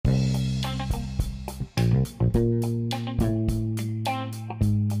Good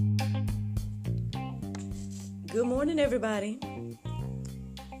morning, everybody.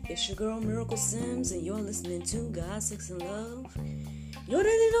 It's your girl Miracle Sims, and you're listening to God, Sex, and Love. Your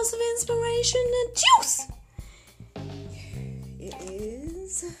daily dose of inspiration and juice. It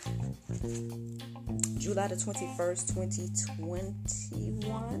is July the 21st,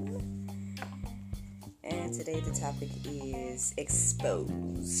 2021. And today the topic is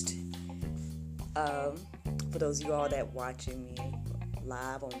exposed. For those of you all that watching me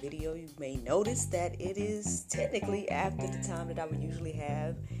live on video, you may notice that it is technically after the time that I would usually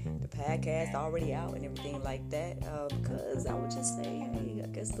have the podcast already out and everything like that, because I would just say, hey, I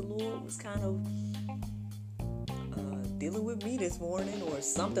guess the Lord was kind of dealing with me this morning or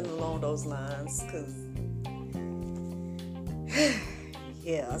something along those lines, because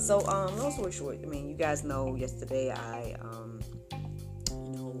yeah. So long story short, I mean, you guys know yesterday I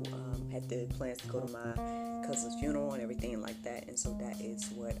had the plans to go to my cousin's funeral and everything like that, and so that is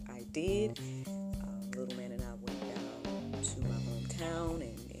what I did. Little man and I went down to my hometown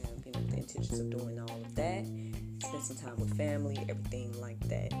and with the intentions of doing all of that, spend some time with family, everything like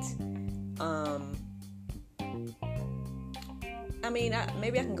that. I mean,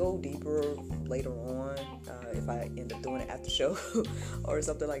 maybe I can go deeper later on if I end up doing it after show or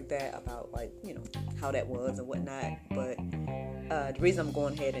something like that about how that was and whatnot. But the reason I'm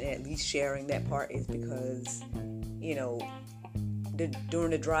going ahead and at least sharing that part is because during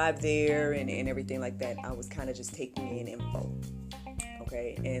the drive there and everything like that, I was kind of just taking in info.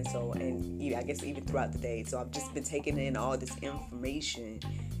 Okay, and I guess even throughout the day, so I've just been taking in all this information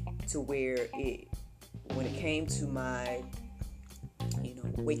to where when it came to my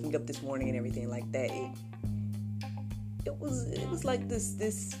waking up this morning and everything like that, it was like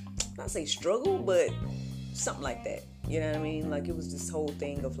this not say struggle, but something like that. You know what I mean? Like, it was this whole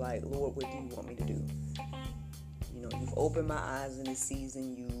thing of like, Lord, what do you want me to do? You've opened my eyes in this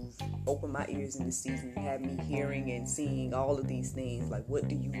season. You've opened my ears in this season. You have me hearing and seeing all of these things. Like, what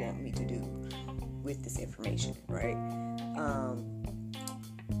do you want me to do with this information, right?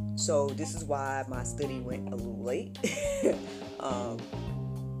 So this is why my study went a little late.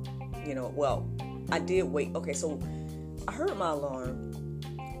 I did wait. Okay, so I heard my alarm,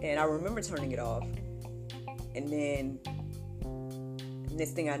 and I remember turning it off. And then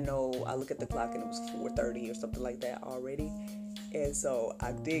next thing I know, I look at the clock and it was 4:30 or something like that already. And so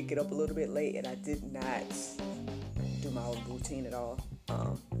I did get up a little bit late, and I did not do my own routine at all.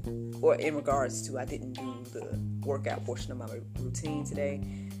 Or in regards to, I didn't do the workout portion of my routine today.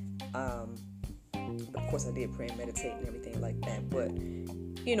 But of course I did pray and meditate and everything like that. But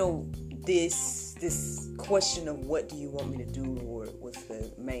this question of what do you want me to do, Lord, was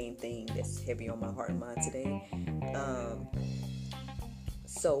the main thing that's heavy on my heart and mind today.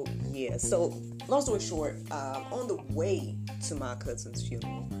 So long story short, on the way to my cousin's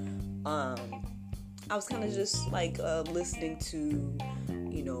funeral, I was kind of just like listening to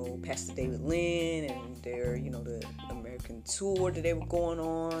Pastor David Lynn and their the American tour that they were going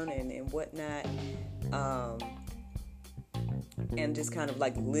on and whatnot, and just kind of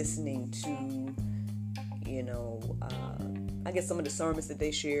like listening to I guess some of the sermons that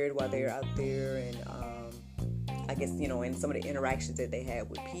they shared while they were out there, and I guess and some of the interactions that they had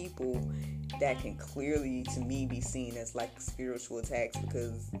with people that can clearly to me be seen as like spiritual attacks,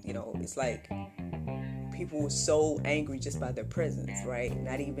 because it's like people were so angry just by their presence, right?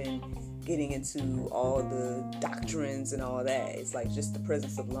 Not even getting into all the doctrines and all that. It's like just the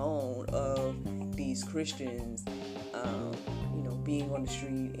presence alone of these Christians being on the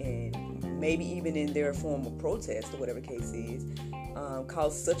street, and maybe even in their form of protest or whatever case is,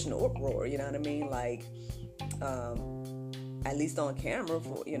 caused such an uproar. You know what I mean? Like, at least on camera,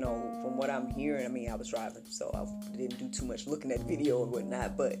 from what I'm hearing. I mean, I was driving, so I didn't do too much looking at video and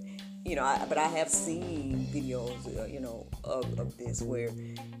whatnot. But I have seen videos, of this where,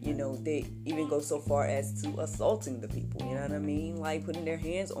 they even go so far as to assaulting the people. You know what I mean? Like putting their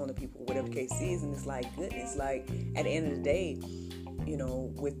hands on the people, whatever case is. And it's like, goodness, like at the end of the day,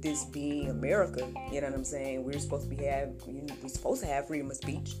 with this being America, you know what I'm saying? We're supposed to have freedom of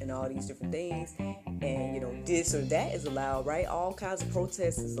speech and all these different things, and this or that is allowed, right? All kinds of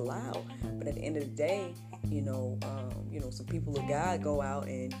protests is allowed, but at the end of the day, some people of God go out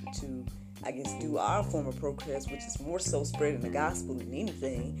and to, I guess, do our form of protest, which is more so spreading the gospel than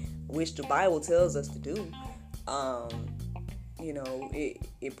anything, which the Bible tells us to do.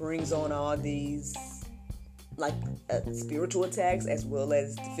 It brings on all these like spiritual attacks as well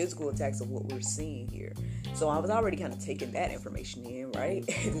as the physical attacks of what we're seeing here. So I was already kind of taking that information in, right?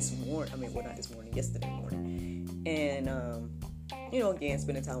 Yesterday morning. And, again,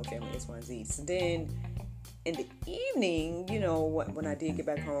 spending time with family, X, Y, and Z. So then in the evening, when I did get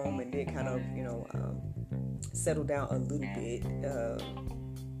back home and did kind of, settle down a little bit,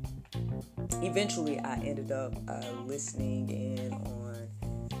 eventually I ended up listening in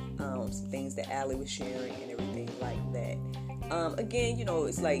on some things that Allie was sharing and everything like that. Again,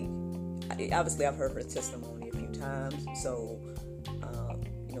 it's like, obviously I've heard her testimony a few times, so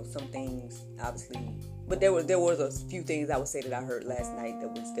some things obviously, but there was a few things I would say that I heard last night that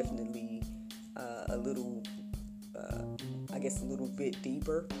was definitely a little, I guess a little bit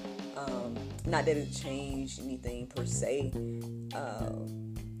deeper. Not that it changed anything per se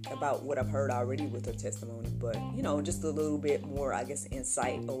about what I've heard already with her testimony, but just a little bit more, I guess,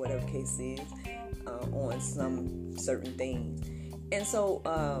 insight or whatever the case is on some certain things. And so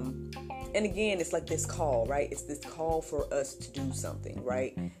and again, it's like this call, right? It's this call for us to do something,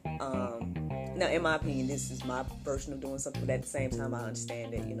 right? Now, in my opinion, this is my version of doing something, but at the same time, I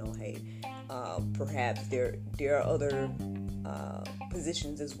understand that, hey, perhaps there are other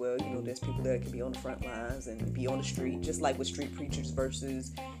positions as well. There's people that can be on the front lines and be on the street, just like with street preachers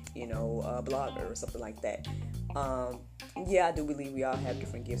versus, a blogger or something like that. Yeah, I do believe we all have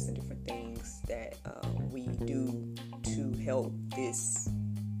different gifts and different things that we do to help this,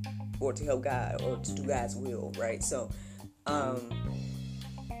 or to help God, or to do God's will, right? So,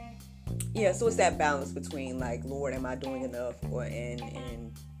 so it's that balance between like, Lord, am I doing enough? But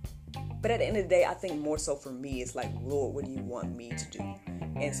at the end of the day, I think more so for me, it's like, Lord, what do you want me to do?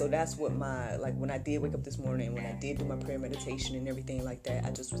 And so that's what when I did wake up this morning, when I did do my prayer meditation and everything like that,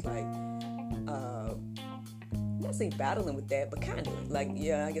 I just was like, not say battling with that, but kind of like,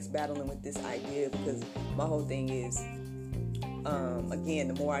 I guess battling with this idea, because my whole thing is, again,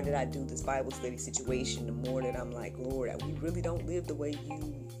 the more that I do this Bible study situation, the more that I'm like, Lord, we really don't live the way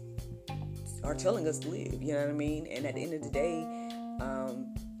you are telling us to live, you know what I mean? And at the end of the day,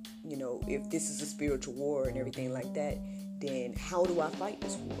 if this is a spiritual war and everything like that, then how do I fight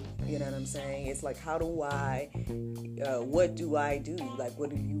this war? You know what I'm saying? It's like, what do I do? Like, what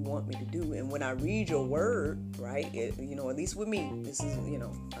do you want me to do? And when I read your word, right, at least with me, this is, I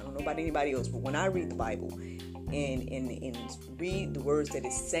don't know about anybody else, but when I read the Bible and read the words that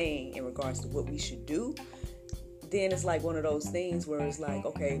it's saying in regards to what we should do, then it's like one of those things where it's like,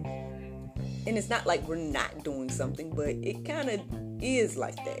 okay, and it's not like we're not doing something, but it kind of is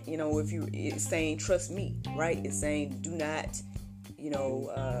like that. It's saying, trust me, right? It's saying, do not,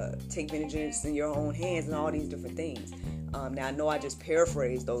 take vengeance in your own hands and all these different things. Now, I know I just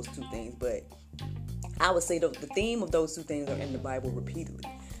paraphrased those two things, but I would say the theme of those two things are in the Bible repeatedly.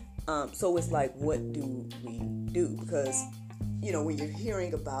 So it's like, what do we do? Because, when you're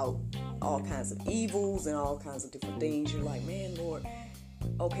hearing about all kinds of evils and all kinds of different things, you're like, man, Lord,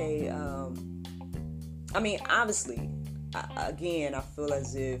 okay, obviously, again, I feel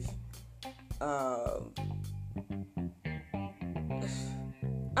as if,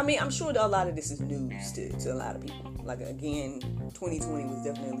 I'm sure that a lot of this is news to a lot of people. Like, again, 2020 was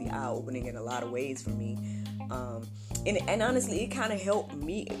definitely eye-opening in a lot of ways for me. And honestly, it kind of helped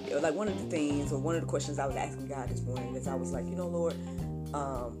me. Like, one of the questions I was asking God this morning is, I was like, Lord,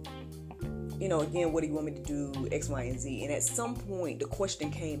 again, what do you want me to do, X, Y, and Z? And at some point, the question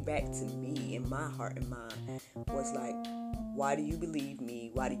came back to me in my heart and mind, was like, why do you believe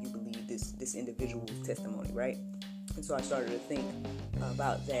me? Why do you believe this individual's testimony, right? And so I started to think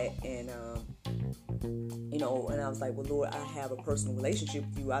about that, and and I was like, well, Lord, I have a personal relationship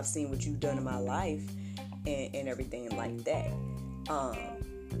with you. I've seen what you've done in my life and everything like that.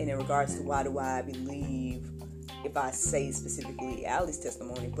 And in regards to why do I believe, if I say specifically Allie's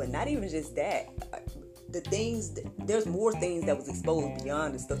testimony, but not even just that, there's more things that was exposed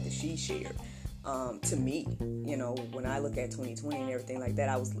beyond the stuff that she shared. To me, when I look at 2020 and everything like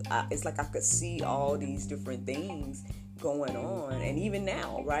that, it's like I could see all these different things going on. And even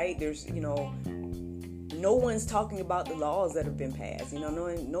now, right, there's, no one's talking about the laws that have been passed.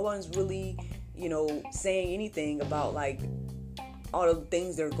 No one's really, saying anything about like all the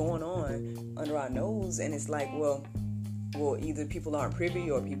things that are going on under our nose. And it's like, well, either people aren't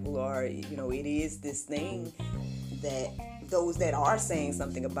privy, or people are, it is this thing that those that are saying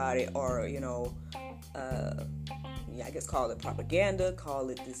something about it are, I guess call it propaganda, call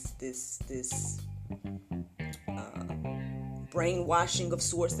it this brainwashing of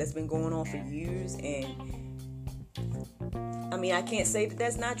sorts that's been going on for years. And I can't say that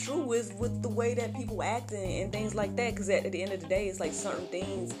that's not true with the way that people act and things like that, because at the end of the day, it's like certain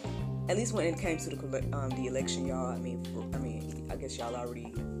things, at least when it came to the election, y'all, I guess y'all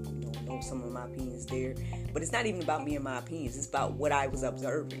already know some of my opinions there, but it's not even about me and my opinions, it's about what I was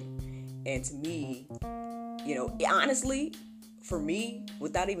observing. And to me, honestly, for me,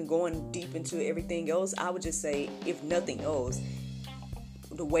 without even going deep into everything else, I would just say, if nothing else,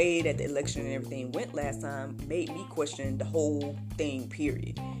 the way that the election and everything went last time made me question the whole thing,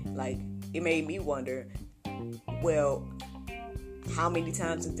 period. Like, it made me wonder, well, how many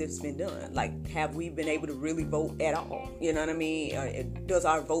times has this been done? Like, have we been able to really vote at all? You know what I mean? Does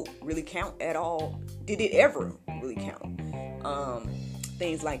our vote really count at all? Did it ever really count?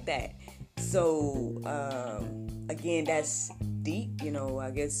 Things like that. So, again, that's deep. You know,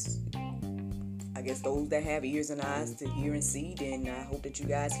 I guess those that have ears and eyes to hear and see, then I hope that you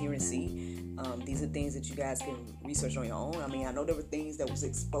guys hear and see. These are things that you guys can research on your own. I mean, I know there were things that was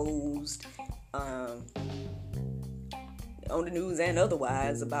exposed on the news and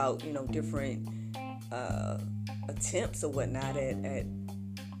otherwise about, you know, different attempts or whatnot at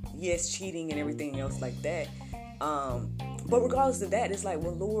yes, cheating and everything else like that. But regardless of that, it's like,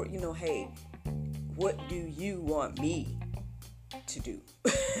 well, Lord, you know, hey, what do you want me to do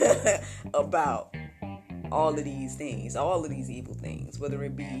about all of these things, all of these evil things, whether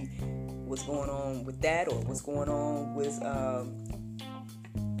it be what's going on with that or what's going on with,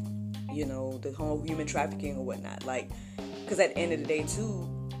 you know, the whole human trafficking or whatnot. Like, because at the end of the day, too,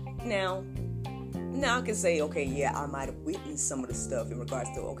 now I can say, okay, yeah, I might have witnessed some of the stuff in regards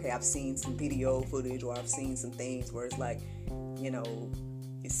to, okay, I've seen some video footage or I've seen some things where it's like, you know,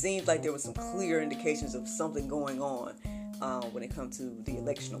 it seems like there was some clear indications of something going on when it comes to the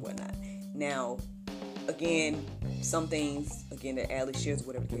election or whatnot. Now, again, some things, again, that Allie shares,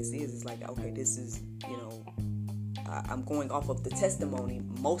 whatever the case is like, okay, this is, you know, I'm going off of the testimony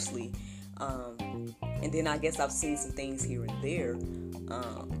mostly. And then I guess I've seen some things here and there.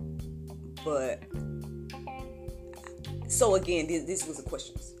 But, so again, this was the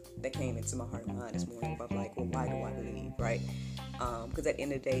questions that came into my heart and mind this morning about like, well, why do I believe, right? Because at the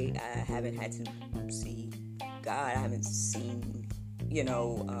end of the day, I haven't had to see God. I haven't seen, you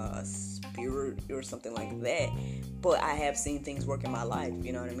know, a spirit or something like that. But I have seen things work in my life,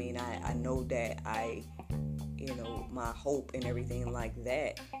 you know what I mean? I know that you know, my hope and everything like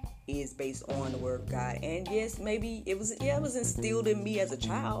that is based on the word of God. And yes, maybe it was instilled in me as a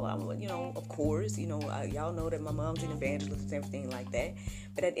child. You know, of course, you know, y'all know that my mom's an evangelist and everything like that.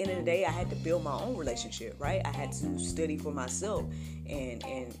 But at the end of the day, I had to build my own relationship, right? I had to study for myself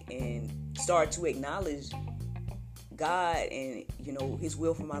and start to acknowledge God and, you know, his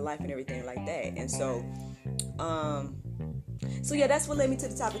will for my life and everything like that. And so, yeah, that's what led me to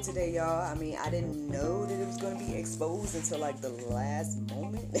the topic today, y'all. I mean, I didn't know that it was going to be exposed until like the last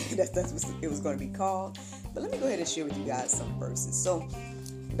moment. that's what it was going to be called. But let me go ahead and share with you guys some verses. So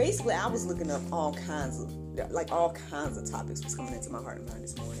basically, I was looking up all kinds of topics was coming into my heart and mind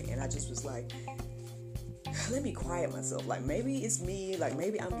this morning. And I just was like, let me quiet myself. Like, maybe it's me. Like,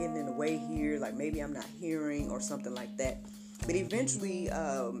 maybe I'm getting in the way here. Like, maybe I'm not hearing or something like that. But eventually,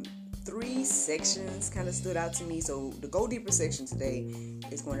 3 sections kind of stood out to me. So the Go Deeper section today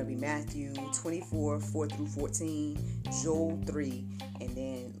is going to be Matthew 24, 4 through 14, Joel 3, and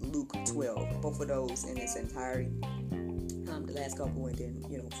then Luke 12. Both of those in its entirety. The last couple, and then,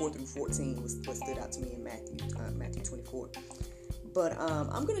 you know, 4 through 14 was what stood out to me in Matthew 24. But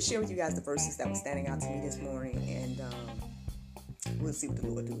I'm going to share with you guys the verses that were standing out to me this morning, and we'll see what the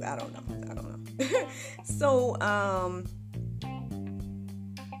Lord do. I don't know. So,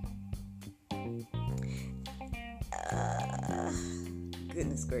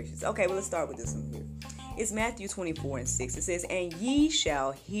 goodness gracious. Okay, well, let's start with this one here. It's Matthew 24 and 6. It says, "And ye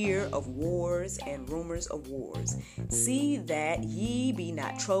shall hear of wars and rumors of wars. See that ye be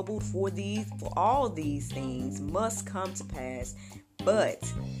not troubled, for all these things must come to pass, but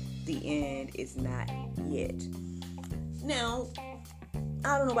the end is not yet." Now,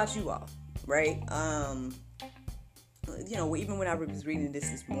 I don't know about you all, right? You know, even when I was reading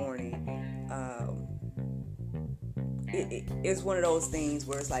this morning, it's one of those things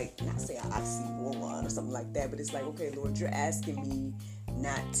where it's like, not say I see War One or something like that, but it's like, okay, Lord, you're asking me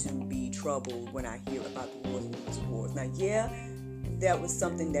not to be troubled when I hear about the wars and rumors of wars. Now, yeah, that was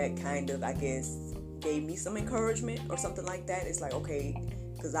something that kind of, I guess, gave me some encouragement or something like that. It's like, okay,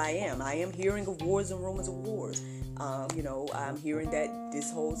 because I am hearing of wars and rumors of wars. You know, I'm hearing that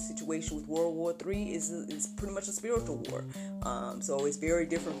this whole situation with World War III is pretty much a spiritual war. So it's very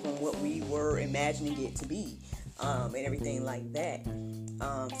different from what we were imagining it to be. And everything like that.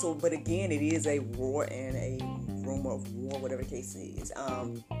 But again, it is a war and a rumor of war, whatever the case is.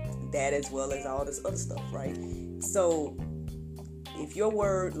 That as well as all this other stuff, right? So, if your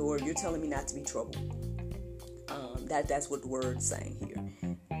word, Lord, you're telling me not to be troubled. That's what the word's saying here.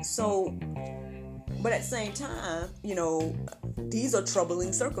 So, but at the same time, you know, these are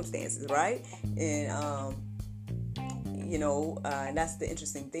troubling circumstances, right? And, And that's the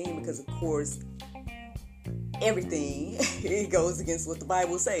interesting thing, because of course everything it goes against what the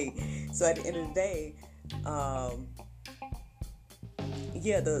Bible say. So at the end of the day,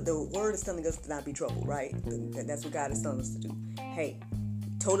 the word is telling us to not be troubled, right? That's what God is telling us to do. Hey,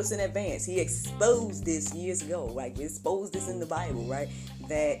 told us in advance. He exposed this years ago, right? He exposed this in the Bible, right?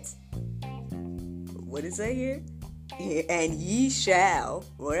 That, what did it say here? And ye shall,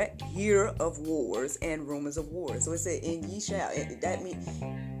 right, hear of wars and rumors of wars. So it said, and ye shall. That means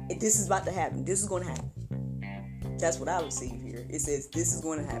this is about to happen. This is going to happen. That's what I receive here. It says this is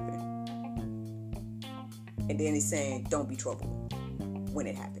going to happen. And then it's saying, don't be troubled when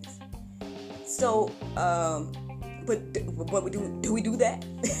it happens. So, but do we do that?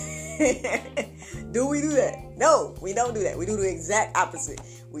 Do we do that? No, we don't do that. We do the exact opposite.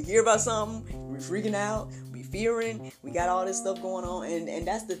 We hear about something, we're freaking out, we fearing, we got all this stuff going on, and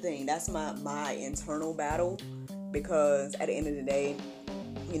that's the thing. That's my internal battle, because at the end of the day,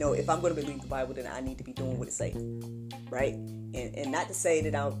 if I'm going to believe the Bible, then I need to be doing what it says, right? And not to say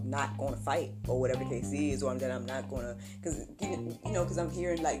that I'm not going to fight or whatever the case is, or that I'm not going to, because I'm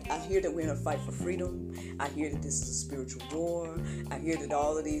hearing, I hear that we're in a fight for freedom. I hear that this is a spiritual war. I hear that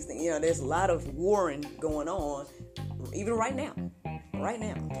all of these things, there's a lot of warring going on, even right now,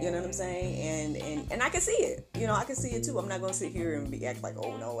 you know what I'm saying? And I can see it, I can see it too. I'm not going to sit here and act like,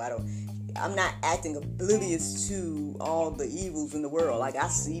 oh no, I'm not acting oblivious to all the evils in the world. I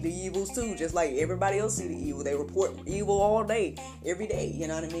see the evils too, just like everybody else see the evil. They report evil all day, every day, you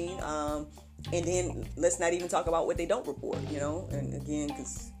know what I mean? And then let's not even talk about what they don't report, and again,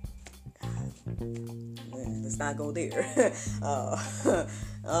 because let's not go there.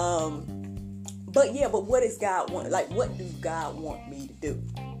 But what does God want? What do God want me to do?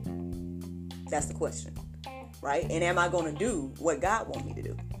 That's the question, right? And am I going to do what God wants me to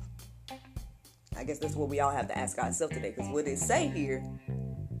do? I guess that's what we all have to ask ourselves today, because what it say here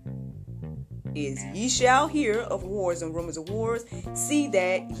is, ye shall hear of wars and rumors of wars, see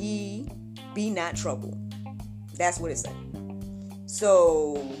that ye be not troubled. That's what it says.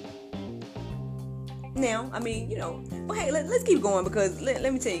 So now, but hey, let's keep going, because let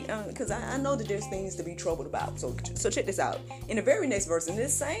me tell you, because I know that there's things to be troubled about. So check this out. In the very next verse, in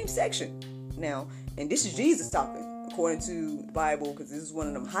this same section now, and this is Jesus talking, according to the Bible, because this is one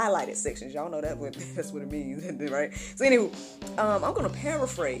of them highlighted sections. Y'all know that's what it means, right? So anyway, I'm going to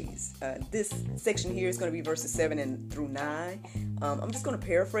paraphrase this section here. Is going to be verses 7 through 9. I'm just going to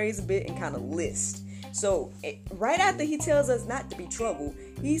paraphrase a bit and kind of list. So right after he tells us not to be troubled,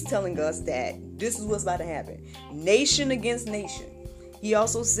 he's telling us that this is what's about to happen. Nation against nation. He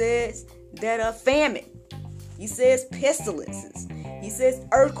also says that a famine. He says pestilences. He says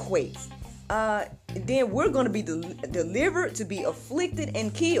earthquakes. Then we're going to be delivered to be afflicted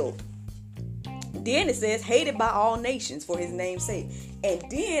and killed. Then it says hated by all nations for his name's sake. And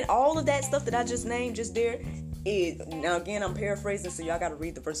then all of that stuff that I just named just there is, now again, I'm paraphrasing, so y'all got to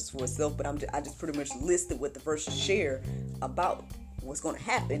read the verses for itself, but I just pretty much listed what the verses share about what's going to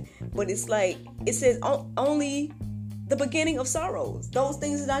happen. But it's it says only the beginning of sorrows. Those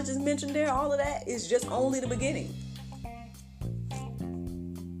things that I just mentioned there, all of that is just only the beginning.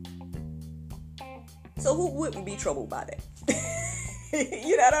 So who wouldn't be troubled by that?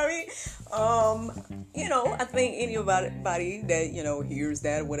 You know what I mean? I think anybody that, hears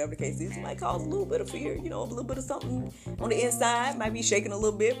that, whatever the case is, might cause a little bit of fear, a little bit of something on the inside, might be shaking a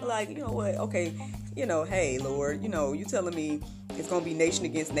little bit, but you know what? Okay, hey, Lord, you telling me it's going to be nation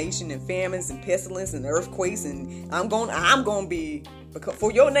against nation and famines and pestilence and earthquakes, and I'm going to be, because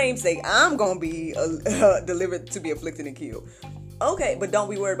for your name's sake, I'm going to be delivered to be afflicted and killed. Okay, but don't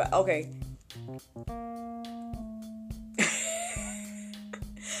be worried about, okay.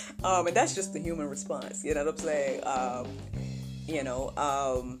 And that's just the human response, you know what I'm saying?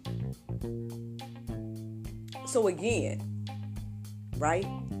 So again, right?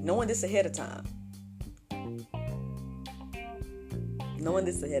 Knowing this ahead of time.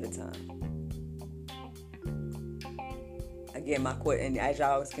 Again, my question, and as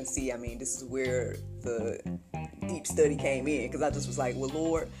y'all can see, this is where the deep study came in, because I just was like, well,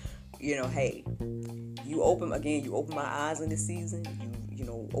 Lord, hey, you open my eyes in this season. You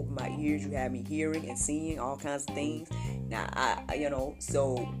open my ears. You have me hearing and seeing all kinds of things. Now,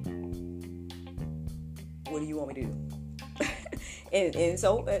 so what do you want me to do? and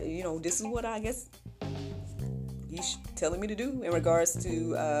so, this is what I guess he's telling me to do in regards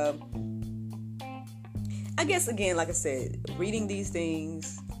to, I guess, again, like I said, reading these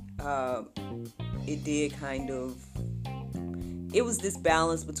things, it did kind of, it was this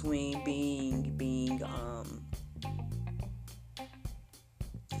balance between being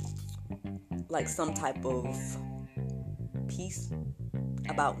like some type of peace,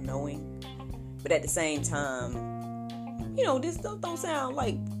 about knowing. But at the same time, this don't sound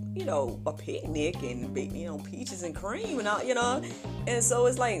like, a picnic and, peaches and cream and all, And so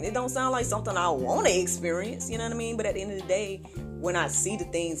it's like, it don't sound like something I want to experience, you know what I mean? But at the end of the day, when I see the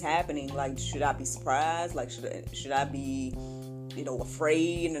things happening, like, should I be surprised? Like, should I be,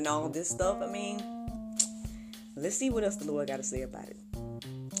 afraid and all this stuff? I mean, let's see what else the Lord got to say about it.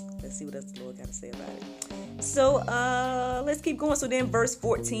 So, let's keep going. So then verse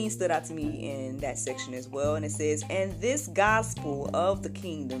 14 stood out to me in that section as well. And it says, and this gospel of the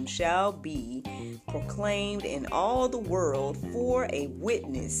kingdom shall be proclaimed in all the world for a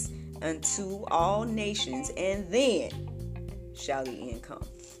witness unto all nations, and then shall the end come.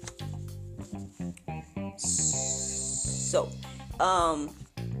 So, now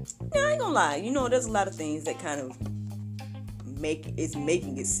I ain't gonna lie, there's a lot of things that kind of making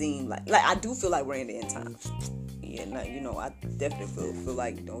it seem like I do feel like we're in the end times. Yeah, I definitely feel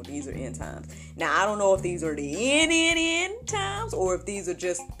like these are end times. Now I don't know if these are the end times or if these are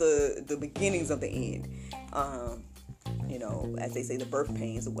just the beginnings of the end. As they say, the birth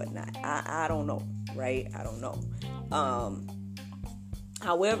pains or whatnot. I don't know, right? I don't know.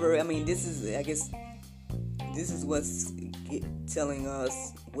 However, I mean, this is what's telling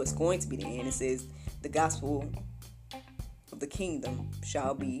us what's going to be the end. It says the gospel of the kingdom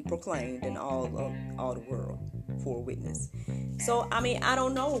shall be proclaimed in all the world for a witness. So, I mean, I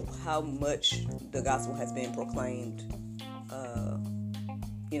don't know how much the gospel has been proclaimed.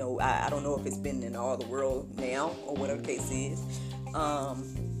 I don't know if it's been in all the world now or whatever the case is.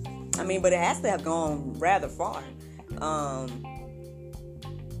 But it has to have gone rather far.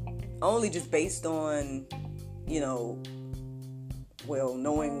 Only just based on,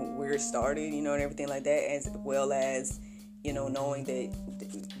 knowing where it started, and everything like that, as well as, knowing that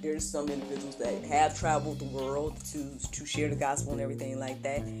there's some individuals that have traveled the world to share the gospel and everything like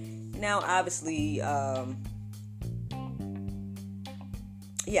that. Now, obviously, I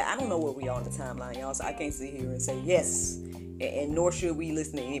don't know where we are on the timeline, y'all, so I can't sit here and say yes, and nor should we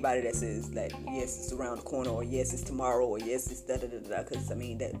listen to anybody that says that, yes, it's around the corner, or yes, it's tomorrow, or yes, it's da-da-da-da, because,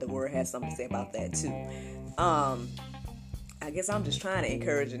 that the word has something to say about that, too. I guess I'm just trying to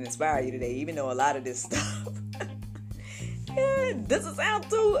encourage and inspire you today, even though a lot of this stuff doesn't sound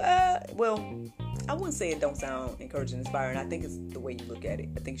too, I wouldn't say it don't sound encouraging and inspiring. I think it's the way you look at it.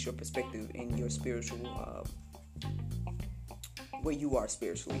 I think it's your perspective and your spiritual, where you are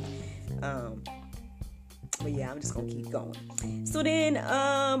spiritually. But yeah, I'm just going to keep going. So then,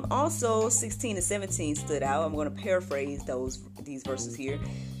 also 16 and 17 stood out. I'm going to paraphrase these verses here.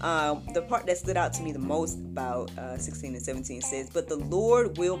 The part that stood out to me the most about 16 and 17 says, but the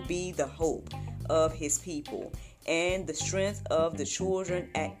Lord will be the hope of his people and the strength of the children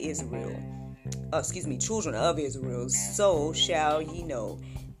of Israel. So shall ye know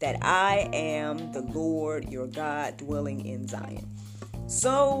that I am the Lord your God dwelling in Zion.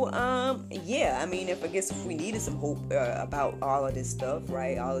 So, if we needed some hope about all of this stuff,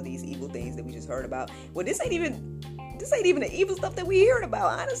 right? All of these evil things that we just heard about. Well, this ain't even the evil stuff that we heard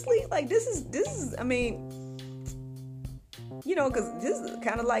about, honestly. Like, this is, because this is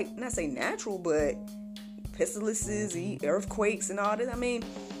kind of like, not say natural, but pestilences, earthquakes and all this. I mean,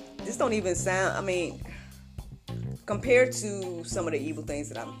 this don't even sound, compared to some of the evil things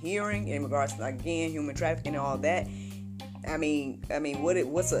that I'm hearing in regards to, again, human trafficking and all that.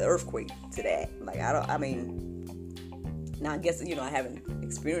 What's an earthquake to that? Now I guess, I haven't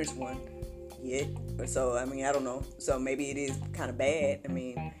experienced one yet. So, I don't know. So maybe it is kind of bad.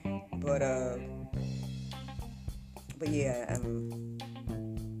 But yeah,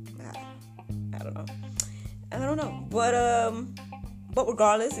 I don't know. But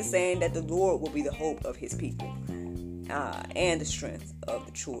regardless, it's saying that the Lord will be the hope of his people, and the strength of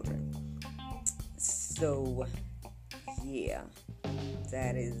the children. So, yeah,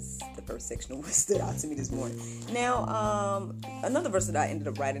 that is the first section of what stood out to me this morning. Now, another verse that I ended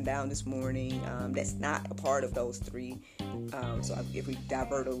up writing down this morning, that's not a part of those three. So if we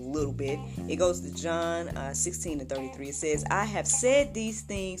divert a little bit, it goes to John 16 and 33. It says, I have said these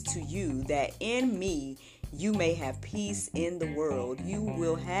things to you that in me you may have peace. In the world you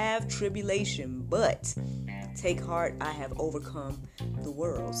will have tribulation, but take heart, I have overcome the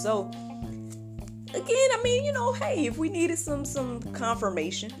world. So again, hey, if we needed some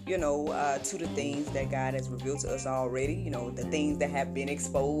confirmation, to the things that God has revealed to us already, the things that have been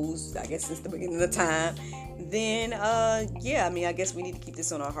exposed, I guess, since the beginning of time, then, I guess we need to keep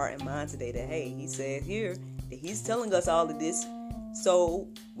this on our heart and mind today that, hey, he said here that he's telling us all of this so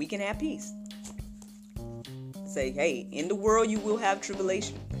we can have peace. Say, hey, in the world you will have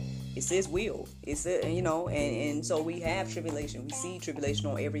tribulation, It says will. It's and so we have tribulation. We see tribulation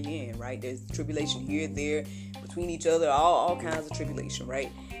on every end, right? There's tribulation here, there, between each other, all kinds of tribulation,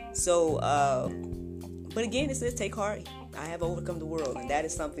 right? So, but again, it says, take heart, I have overcome the world. And that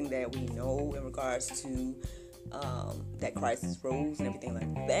is something that we know in regards to that Christ rose and everything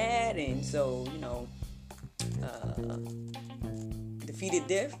like that. And so, defeated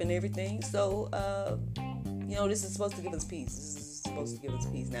death and everything. So, this is supposed to give us peace. This is supposed to give us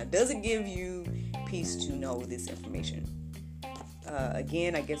peace. Now, does it give you peace to know this information?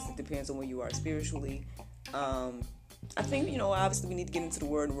 Again, I guess it depends on where you are spiritually. I think, obviously we need to get into the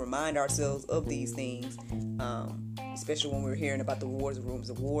Word and remind ourselves of these things, especially when we're hearing about the wars and rumors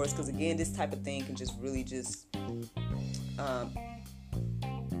of wars, because again, this type of thing can just really just I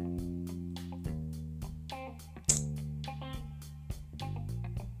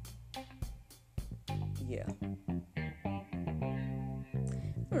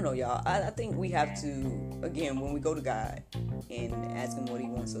don't know, y'all. I think we have to, again, when we go to God and ask Him what He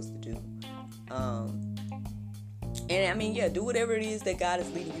wants us to do, do whatever it is that God is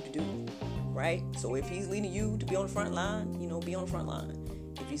leading you to do, right? So if He's leading you to be on the front line, be on the front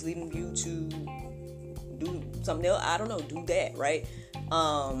line. If He's leading you to do something else, I don't know, do that, right?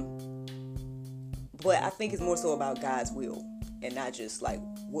 But I think it's more so about God's will and not just like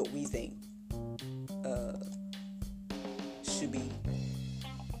what we think should be,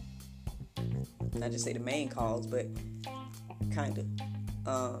 not just say the main cause, but kind of.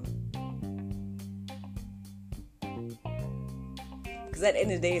 Because at the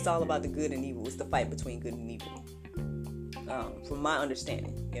end of the day, it's all about the good and evil. It's the fight between good and evil. From my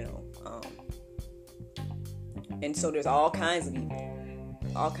understanding, and so there's all kinds of evil.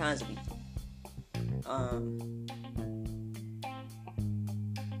 All kinds of evil.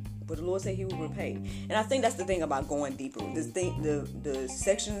 But the Lord said He will repay. And I think that's the thing about going deeper. The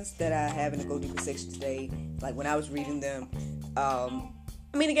sections that I have in the Go Deeper section today, like when I was reading them,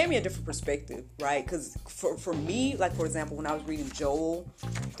 it gave me a different perspective, right? Because for me, like for example, when I was reading Joel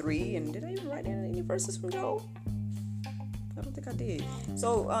 3, and did I even write down any verses from Joel? I don't think I did.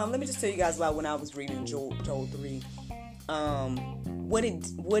 So let me just tell you guys about when I was reading Joel 3. What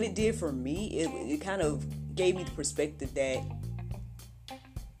it did for me, it kind of gave me the perspective that,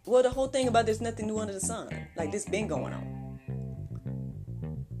 well, the whole thing about there's nothing new under the sun. Like, this been going on.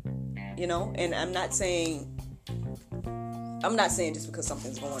 And I'm not saying just because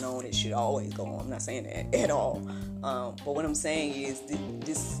something's going on, it should always go on. I'm not saying that at all. But what I'm saying is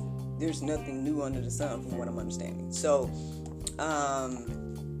there's nothing new under the sun from what I'm understanding. So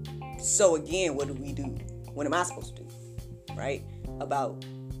again, what do we do? What am I supposed to do? Right? About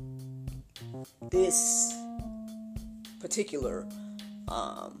this particular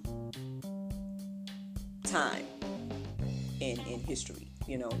time in history,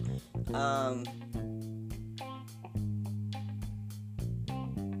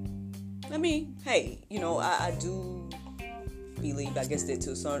 hey, I do believe, I guess, that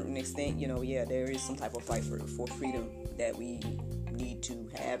to a certain extent, there is some type of fight for freedom that we need to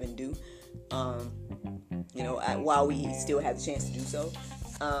have and do, while we still have the chance to do so.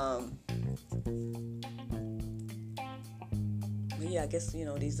 I guess,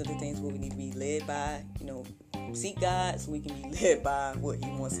 these are the things where we need to be led by, seek God so we can be led by what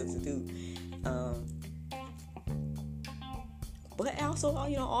He wants us to do. But also,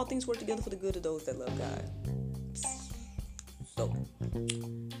 all things work together for the good of those that love God. So,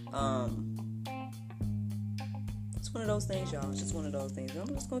 it's one of those things, y'all. It's just one of those things. I'm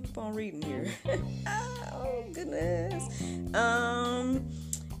just going to keep on reading here. Oh, goodness.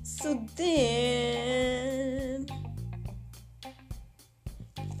 So then...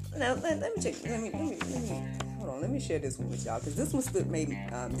 Now, let me check. Hold on. Let me share this one with y'all, because this one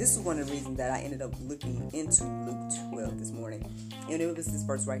this is one of the reasons that I ended up looking into Luke 12 this morning. And it was this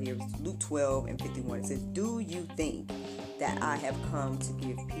verse right here. It was Luke 12 and 51. It says, "Do you think that I have come to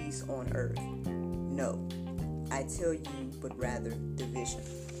give peace on earth? No, I tell you, but rather division."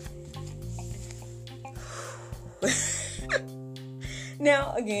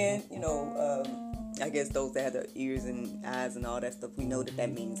 Now, again, I guess those that have the ears and eyes and all that stuff, we know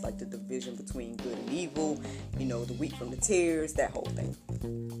that means like the division between good and evil, the wheat from the tares, that whole thing.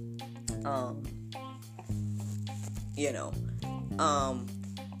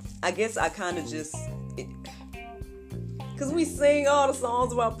 I guess I kind of just, because we sing all the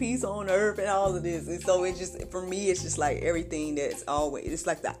songs about peace on earth and all of this, and so it just, for me, it's just like everything that's always, it's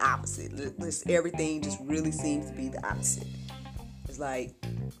like the opposite. Everything just really seems to be the opposite. It's like,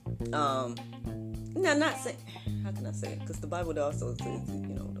 not saying, how can I say it? Because the Bible also says,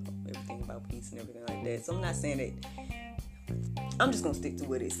 everything about peace and everything like that. So I'm not saying that, I'm just going to stick to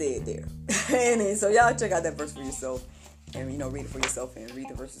what it said there. And then, so y'all check out that verse for yourself and, read it for yourself and read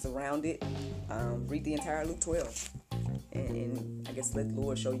the verses around it. Read the entire Luke 12. And I guess let the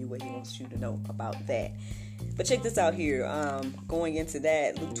Lord show you what he wants you to know about that. But check this out here. Going into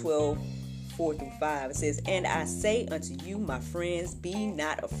that, Luke 12, 4-5, it says, "And I say unto you, my friends, be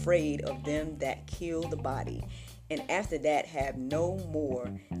not afraid of them that kill the body, and after that have no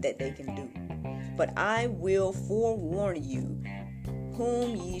more that they can do. But I will forewarn you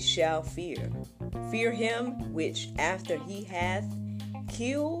whom ye shall fear. Fear him which after he hath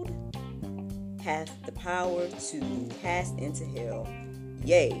killed hath the power to cast into hell.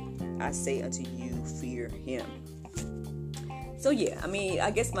 Yea, I say unto you, fear him." So yeah, I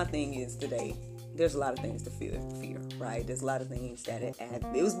guess my thing is today, there's a lot of things to fear, right? There's a lot of things that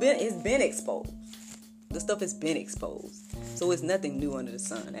it's been exposed. The stuff has been exposed. So it's nothing new under the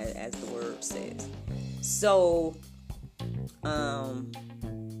sun, as the word says. So, and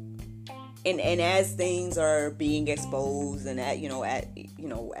as things are being exposed, and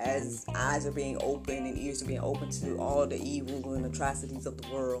as eyes are being opened and ears are being open to all the evils and atrocities of the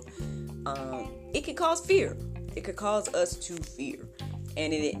world, it can cause fear. It could cause us to fear,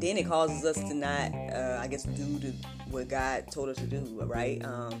 and then it causes us to not, do what God told us to do, right?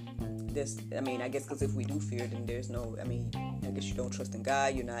 I guess because if we do fear, then there's no, I guess you don't trust in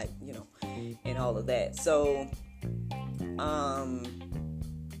God, you're not, and all of that. So,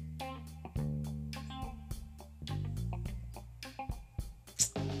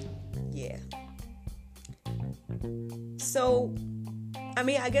 yeah. So,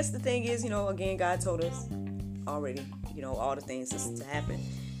 I guess the thing is, again, God told us already, all the things to happen.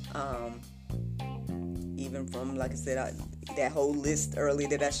 Even from, like I said, that whole list earlier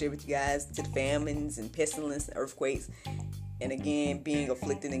that I shared with you guys, to the famines and pestilence and earthquakes, and again, being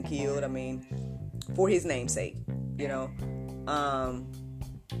afflicted and killed, for his name's sake,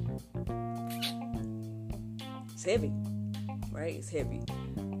 it's heavy, right? It's heavy.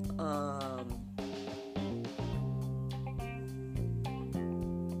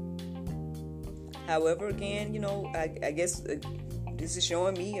 However, again, I guess this is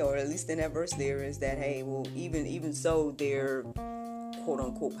showing me, or at least in that verse there, is that, hey, well, even so, their quote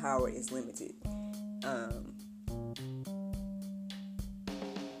unquote power is limited.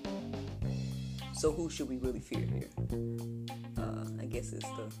 So who should we really fear here? I guess is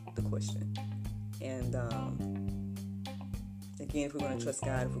the question. And again, if we're going to trust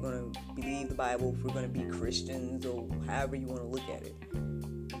God, if we're going to believe the Bible, if we're going to be Christians, or however you want to look at it,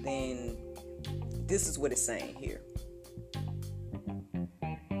 then this is what it's saying here.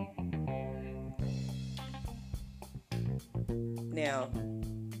 Now,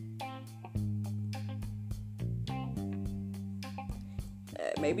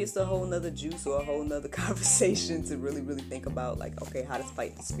 maybe it's a whole nother juice or a whole nother conversation to really, really think about, like, okay, how to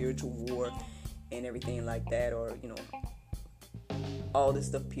fight the spiritual war and everything like that, or, all this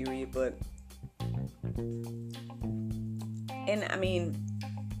stuff, period. But, and I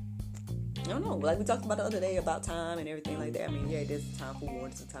don't know, like we talked about the other day about time and everything like that. There's a time for war,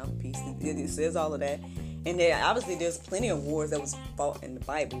 there's a time for peace. It says all of that. And then obviously there's plenty of wars that was fought in the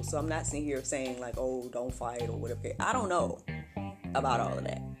Bible. So I'm not sitting here saying like, oh, don't fight or whatever. I don't know about all of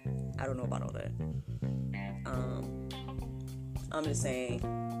that. I'm just saying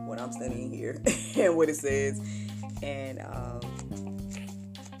what I'm studying here and what it says. And I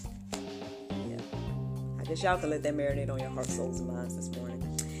guess y'all can let that marinate on your heart, souls, and minds this morning.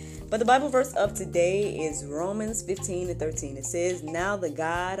 But the Bible verse of today is Romans 15:13. It says, "Now the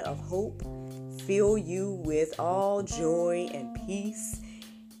God of hope fill you with all joy and peace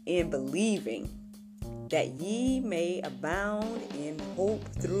in believing, that ye may abound in hope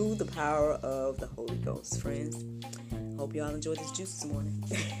through the power of the Holy Ghost." Friends, hope y'all enjoyed this juice this morning.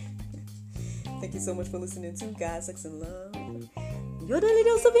 Thank you so much for listening to God, Sex, and Love, your daily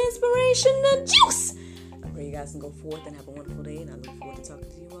dose of inspiration and juice. I pray you guys can go forth and have a wonderful day, and I look forward to talking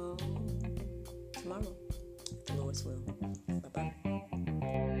to you all tomorrow, if the Lord's will. Bye-bye.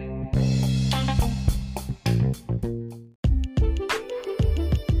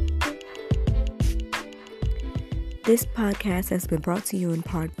 This podcast has been brought to you in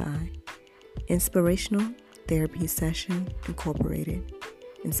part by Inspirational Therapy Session Incorporated,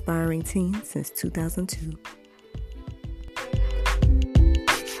 inspiring teens since 2002.